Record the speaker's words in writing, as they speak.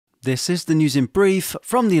This is the news in brief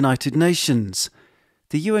from the United Nations.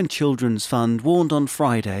 The UN Children's Fund warned on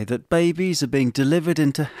Friday that babies are being delivered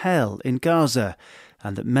into hell in Gaza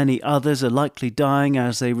and that many others are likely dying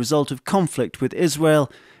as a result of conflict with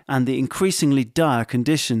Israel and the increasingly dire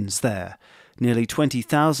conditions there. Nearly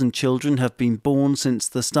 20,000 children have been born since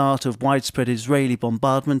the start of widespread Israeli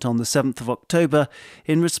bombardment on the 7th of October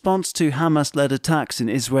in response to Hamas-led attacks in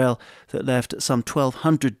Israel that left some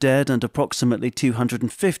 1,200 dead and approximately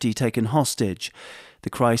 250 taken hostage. The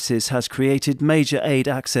crisis has created major aid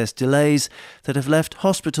access delays that have left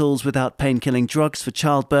hospitals without pain-killing drugs for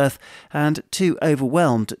childbirth and too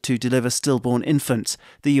overwhelmed to deliver stillborn infants,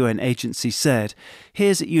 the UN agency said.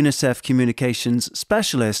 Here's UNICEF communications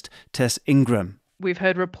specialist Tess Ingram. We've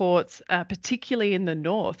heard reports, particularly in the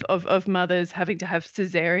north, of mothers having to have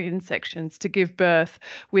caesarean sections to give birth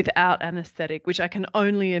without anaesthetic, which I can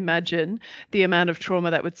only imagine the amount of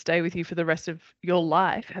trauma that would stay with you for the rest of your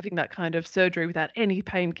life, having that kind of surgery without any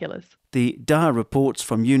painkillers. The dire reports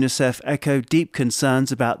from UNICEF echo deep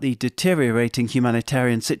concerns about the deteriorating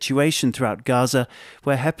humanitarian situation throughout Gaza,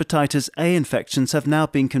 where hepatitis A infections have now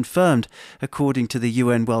been confirmed, according to the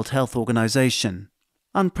UN World Health Organization.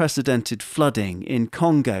 Unprecedented flooding in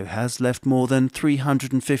Congo has left more than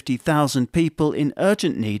 350,000 people in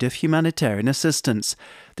urgent need of humanitarian assistance,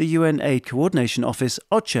 the UN Aid Coordination Office,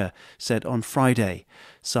 OCHA, said on Friday.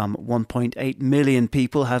 Some 1.8 million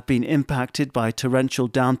people have been impacted by torrential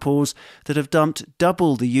downpours that have dumped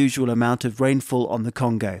double the usual amount of rainfall on the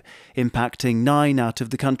Congo, impacting 9 out of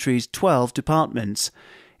the country's 12 departments.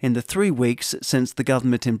 In the 3 weeks since the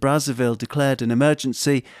government in Brazzaville declared an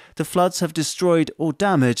emergency, the floods have destroyed or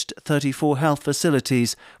damaged 34 health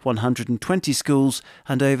facilities, 120 schools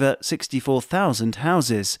and over 64,000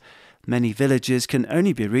 houses. Many villages can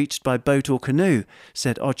only be reached by boat or canoe,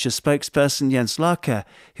 said OCHA spokesperson Jens Lanka,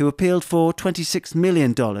 who appealed for $26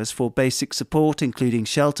 million for basic support including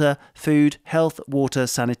shelter, food, health, water,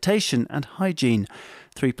 sanitation and hygiene.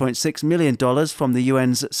 $3.6 million from the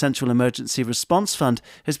UN's Central Emergency Response Fund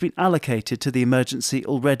has been allocated to the emergency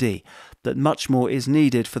already, but much more is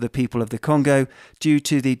needed for the people of the Congo due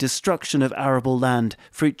to the destruction of arable land,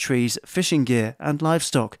 fruit trees, fishing gear and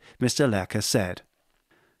livestock, Mr. Lanka said.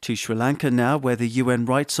 To Sri Lanka now, where the UN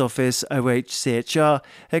Rights Office, OHCHR,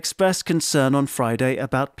 expressed concern on Friday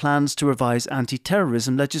about plans to revise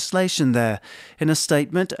anti-terrorism legislation there. In a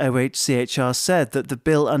statement, OHCHR said that the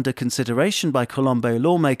bill under consideration by Colombo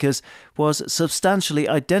lawmakers was substantially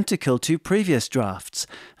identical to previous drafts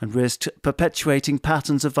and risked perpetuating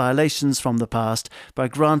patterns of violations from the past by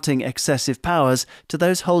granting excessive powers to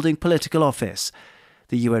those holding political office.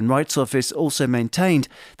 The UN Rights Office also maintained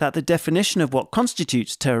that the definition of what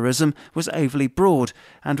constitutes terrorism was overly broad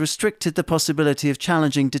and restricted the possibility of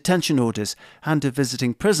challenging detention orders and of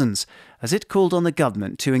visiting prisons, as it called on the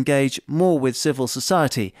government to engage more with civil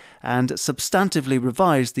society and substantively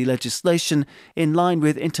revise the legislation in line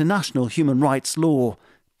with international human rights law.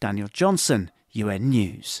 Daniel Johnson, UN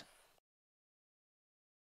News.